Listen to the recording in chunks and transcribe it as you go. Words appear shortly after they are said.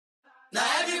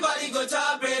everybody go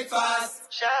to breakfast.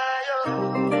 Shayo.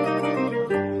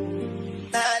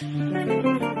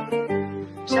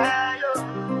 Shayo.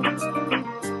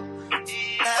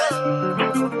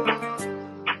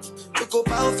 To go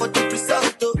bow for the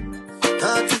result, though.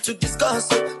 Nothing to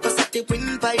discuss, oh. Cause I did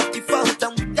win by default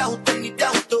and without any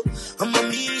doubt, though. I'm a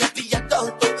me happy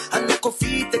adult, oh. I no go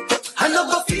feed the cup. I no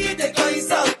go feed the guys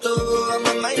out, oh. I'm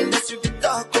a mindless with the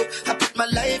dog, oh. I put my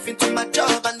life into my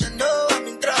job and I know I'm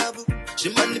in trouble. She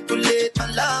manipulate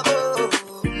my love, oh.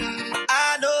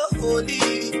 I know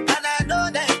holy and I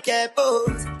know that get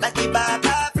both. Like the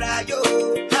Baba Frayo,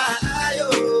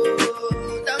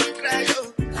 don't cry, yo.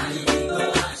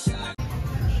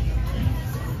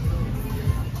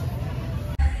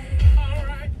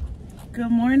 Good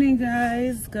morning,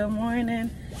 guys. Good morning.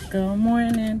 Good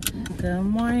morning. Good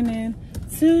morning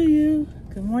to you.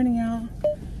 Good morning, y'all.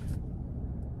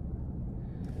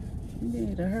 You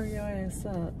need to hurry your ass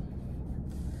up.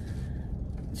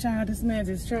 Child, this man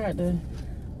just tried to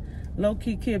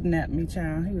low-key kidnap me,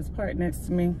 child. He was parked next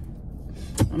to me.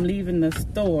 I'm leaving the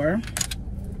store.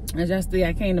 And yesterday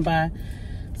I came to buy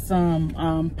some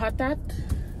patat.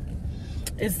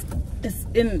 It's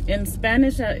in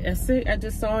Spanish. I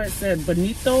just saw it said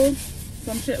bonito,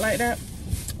 some shit like that.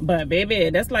 But baby,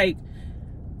 that's like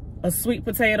a sweet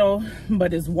potato,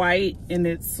 but it's white and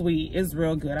it's sweet. It's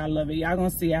real good. I love it. Y'all gonna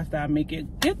see after I make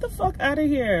it. Get the fuck out of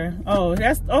here. Oh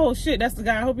shit, that's the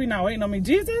guy. I hope you're not waiting on me.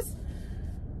 Jesus,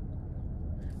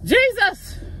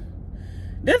 this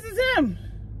is him.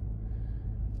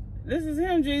 This is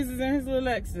him, Jesus, and his little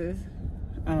Lexus.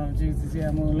 Oh Jesus,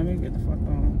 yeah, move. Let me get the fuck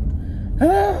on.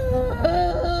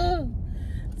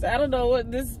 So I don't know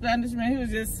what this Spanish man, he was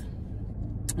just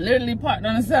literally parked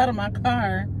on the side of my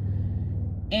car,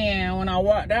 and when I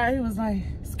walked out, he was like,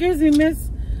 excuse me,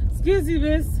 miss,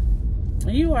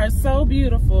 you are so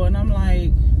beautiful. And I'm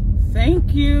like,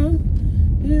 thank you.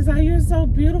 He's like, you're so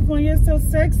beautiful and you're so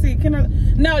sexy. Can I?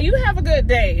 No, you have a good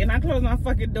day. And I closed my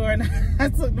fucking door and I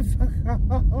took the fuck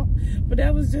off. But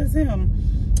that was just him.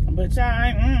 But y'all,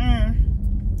 I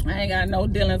ain't got no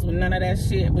dealings with none of that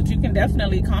shit. But you can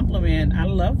definitely compliment. I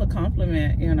love a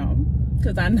compliment, you know,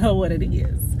 because I know what it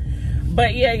is.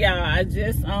 But yeah, y'all, I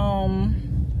just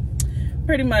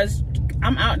pretty much,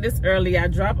 I'm out this early. I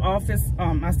dropped Isis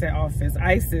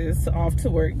off to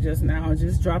work just now.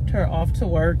 Just dropped her off to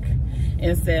work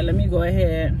and said, let me go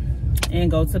ahead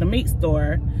and go to the meat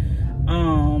store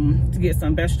to get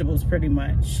some vegetables pretty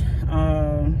much.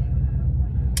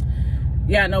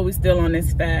 Yeah, I know we still on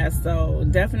this fast, so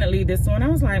definitely this one. I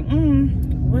was like,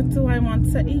 what do I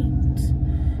want to eat?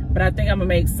 But I think I'm gonna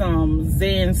make some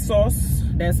Zen sauce.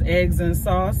 That's eggs and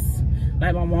sauce,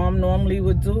 like my mom normally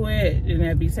would do it, and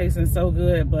that'd be tasting so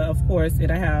good. But of course,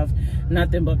 it'll have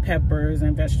nothing but peppers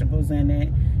and vegetables in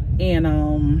it. And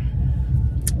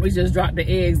we just drop the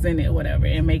eggs in it, whatever,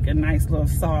 and make a nice little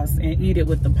sauce and eat it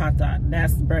with the patat.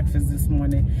 That's breakfast this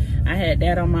morning. I had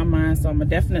that on my mind, so I'm gonna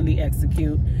definitely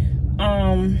execute.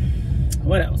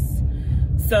 What else?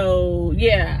 So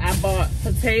yeah, I bought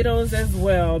potatoes as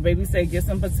well. Baby said get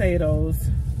some potatoes.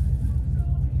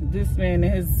 This man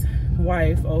and his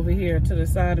wife over here to the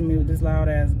side of me with this loud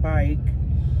ass bike.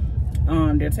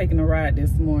 They're taking a ride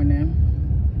this morning.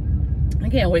 I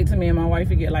can't wait till me and my wife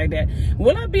get like that.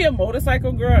 Will I be a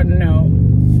motorcycle girl? No.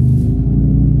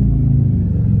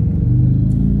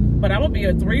 But I'm gonna be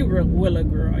a three-wheeler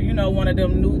girl. You know, one of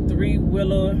them new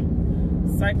three-wheeler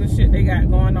cycle shit they got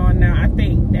going on now. I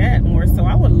think that more so.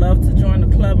 I would love to join a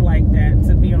club like that,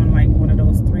 to be on like one of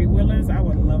those three-wheelers. I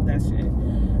would love that shit.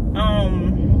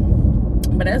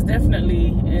 But that's definitely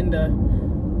in the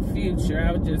future.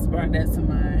 I just brought that to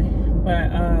mind.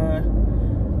 But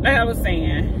like I was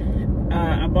saying,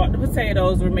 I bought the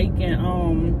potatoes. We're making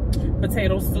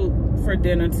potato soup for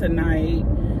dinner tonight.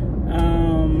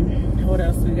 What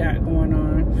else we got going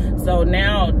on? So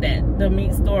now that the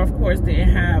meat store, of course, didn't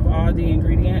have all the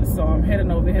ingredients, so I'm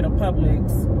heading over here to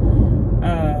Publix.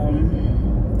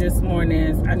 This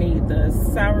morning I need the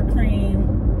sour cream,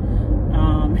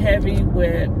 heavy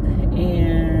whip,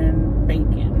 and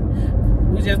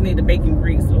bacon. We just need the bacon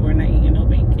grease, so we're not eating no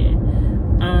bacon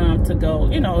to go,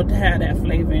 you know, to have that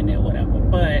flavor in it, whatever.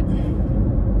 But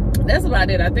that's about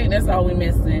it. I think that's all we're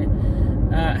missing.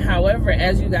 However,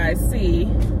 as you guys see,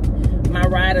 my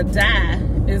ride or die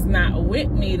is not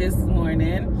with me this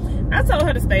morning. I told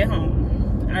her to stay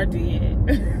home. I did.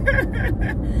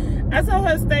 I told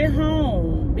her to stay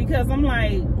home because I'm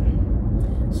like,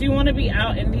 she want to be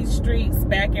out in these streets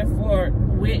back and forth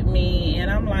with me,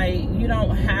 and I'm like, you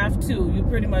don't have to. You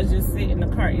pretty much just sit in the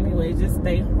car anyway. Just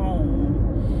stay home.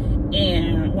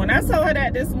 And when I told her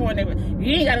that this morning,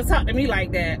 you ain't got to talk to me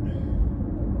like that.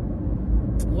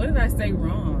 What did I say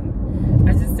wrong?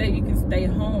 I just said you can stay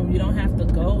home. You don't have to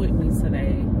go with me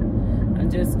today. I'm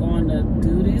just going to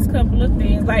do these couple of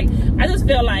things. Like, I just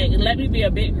feel like, let me be a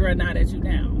big girl now that you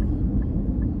down.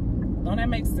 Don't that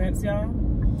make sense, y'all?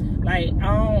 Like,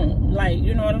 I don't, like,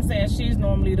 you know what I'm saying? She's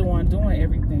normally the one doing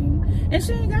everything. And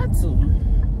she ain't got to.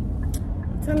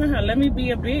 I'm telling her, let me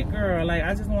be a big girl. Like,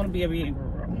 I just want to be a big girl.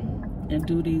 And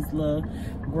do these little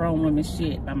grown women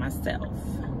shit by myself.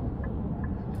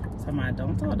 Somebody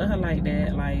don't talk to her like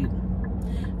that. Like,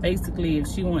 basically, if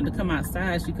she wanted to come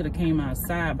outside, she could have came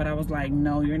outside. But I was like,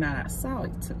 no, you're not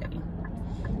outside today.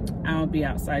 I'll be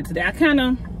outside today. I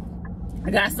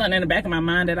got something in the back of my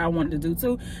mind that I wanted to do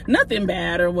too. Nothing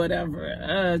bad or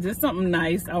whatever. Just something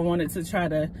nice I wanted to try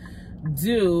to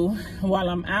do while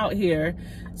I'm out here.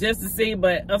 Just to see.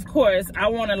 But of course, I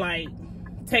want to like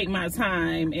take my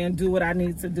time and do what I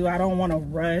need to do. I don't want to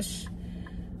rush.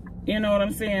 You know what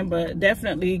I'm saying? But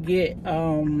definitely get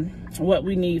what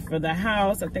we need for the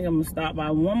house. I think I'm gonna stop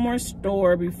by one more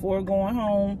store before going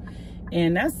home,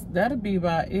 and that'll be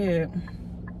about it.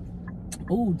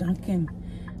 Ooh, Dunkin'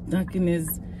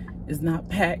 is not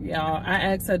packed, y'all. I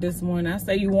asked her this morning. I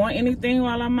say, you want anything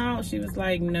while I'm out? She was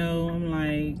like, no. I'm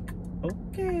like,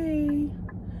 okay.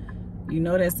 You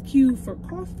know that's cute for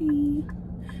coffee.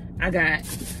 I got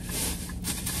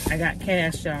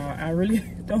cash, y'all. I really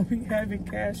don't be having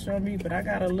cash on me, but I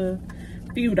got a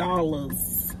few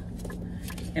dollars.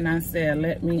 And I said,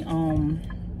 let me, I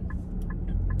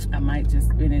might just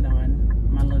spend it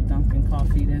on my little Dunkin'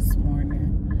 coffee this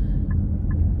morning.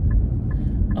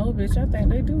 Oh, bitch, I think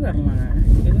they do got a line.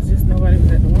 It was just nobody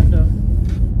was at the window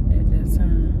at that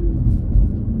time.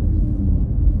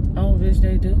 Oh, bitch,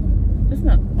 they do. It's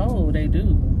not, oh, they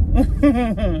do.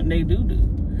 They do.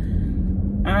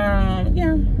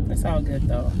 Yeah, it's all good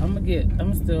though.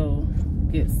 I'm still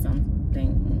get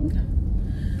something.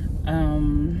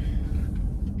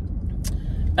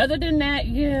 Other than that,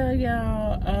 yeah,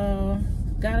 y'all,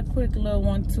 got a quick little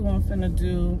 1-2 I'm finna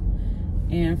do,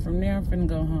 and from there I'm finna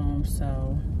go home.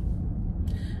 So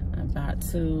I'm about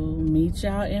to meet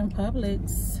y'all in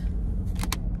Publix.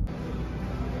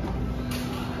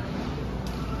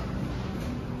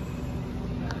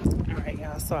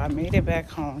 So I made it back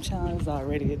home. Child, was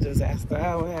already a disaster.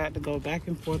 I had to go back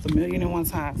and forth 1,000,001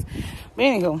 times. But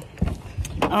anywho,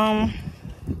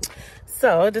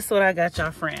 so this is what I got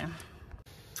y'all, friend.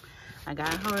 I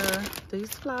got her these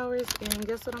flowers, and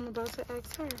guess what I'm about to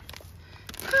ask her?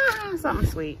 Something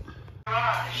sweet.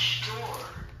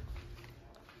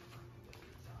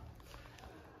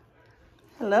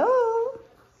 Hello.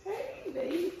 Hey,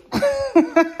 baby.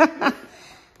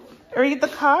 Read the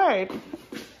card.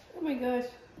 Oh my gosh.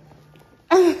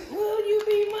 Will you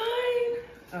be mine?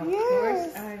 Of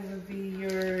course I will be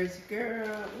yours, girl.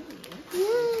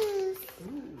 Yes.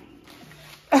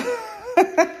 I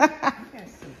got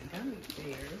some gummy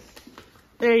bears.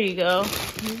 There you go.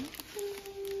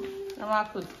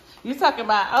 You talking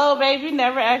about, oh, baby, you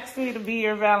never asked me to be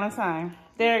your Valentine.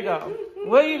 There you go.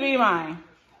 Will you be mine?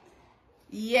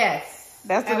 Yes.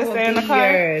 That's what it says in the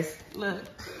card? Yours. Look.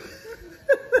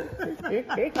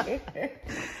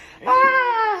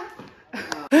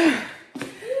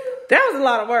 That was a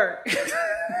lot of work.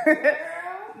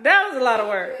 That was a lot of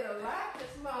work. Did a lot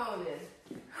this morning.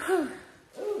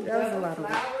 That was a lot of work.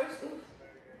 Flowers.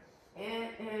 And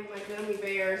my gummy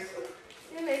bears.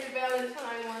 And maybe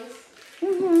Valentine ones.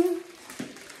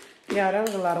 Yeah, that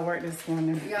was a lot of work this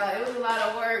morning. Y'all, it was a lot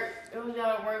of work. It was a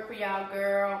lot of work for y'all,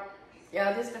 girl.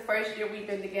 Y'all, this is the first year we've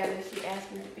been together. She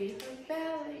asked me to be her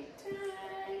Valentine.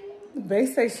 They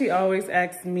say she always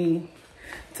asks me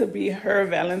to be her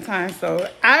Valentine. So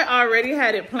I already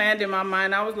had it planned in my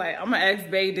mind. I was like, I'm gonna ask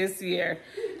Bae this year.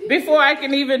 Before I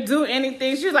can even do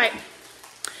anything, she's like,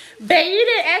 Bae, you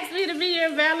didn't ask me to be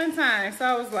your Valentine. So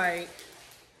I was like,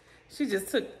 she just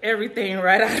took everything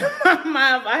right out of my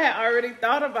mind. I had already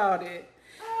thought about it.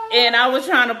 And I was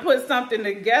trying to put something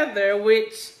together,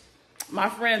 which my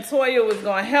friend Toya was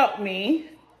gonna help me.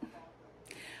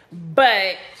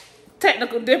 But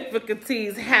technical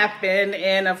difficulties happened,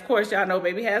 and of course y'all know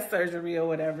baby has surgery or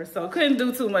whatever, so couldn't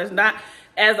do too much, not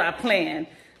as I planned.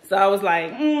 So I was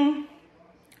like,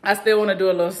 I still want to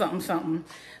do a little something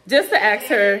just to ask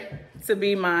her to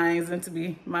be mine and to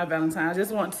be my Valentine. I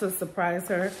just want to surprise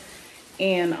her.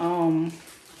 And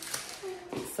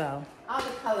so all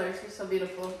the colors are so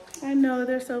beautiful. I know,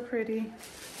 they're so pretty.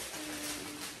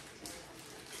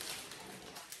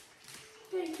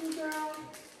 Thank you, girl.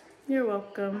 You're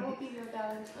welcome. I will be your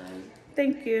Valentine.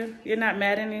 Thank you. You're not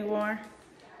mad anymore?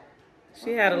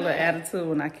 She had a little attitude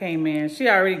when I came in. She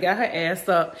already got her ass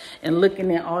up and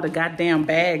looking at all the goddamn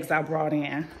bags I brought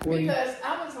in. Because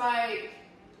I was like,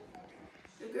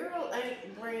 The girl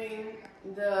ain't bring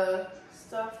the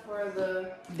stuff for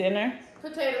the dinner.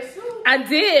 potato soup. I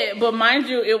did, but mind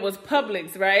you, it was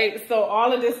Publix, right? So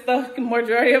all of this stuff,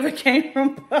 majority of it came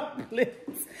from Publix.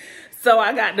 So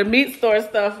I got the meat store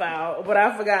stuff out, but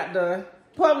I forgot the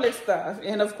Publix stuff.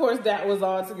 And of course, that was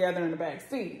all together in the back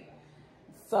seat.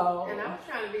 So. And I was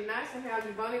trying to be nice and have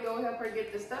Giovanni go help her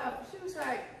get the stuff. She was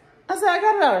like, I said, I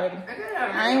got it already. I got it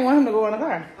already. I ain't want him to go in the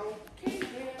car. Okay,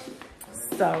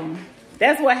 yeah. So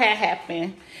that's what had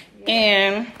happened. Yeah.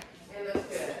 And It looks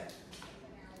good.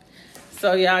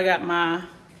 so y'all got my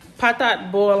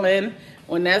patat boiling.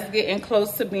 When that's getting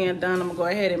close to being done, I'm gonna go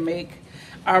ahead and make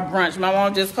our brunch. My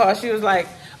mom just called. She was like,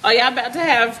 "Oh, y'all about to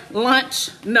have lunch?"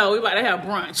 No, we about to have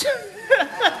brunch.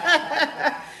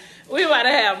 We about to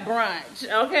have brunch.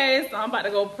 Okay, so I'm about to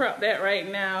go prep that right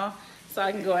now so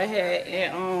I can go ahead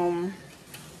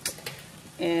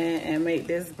and make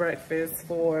this breakfast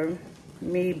for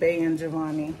me, Bae, and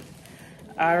Giovanni.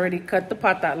 I already cut the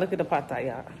patat. Look at the patat,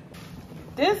 y'all.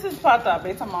 This is patat. Bae,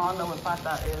 I don't know what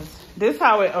patat is. This is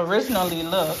how it originally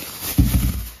looked.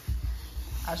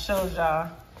 I showed y'all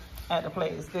at the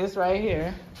place. This right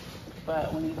here.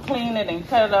 But when you clean it and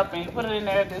cut it up and you put it in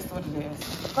there, this is what it is.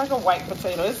 It's like a white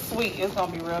potato. It's sweet. It's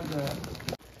going to be real good.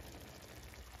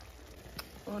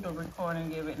 Oh, the recording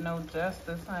give it no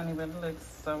justice, honey, but it looks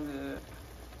so good.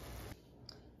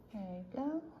 Here you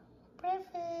go.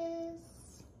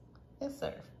 Breakfast. It's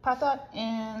served. Patat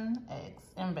and eggs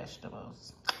and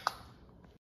vegetables.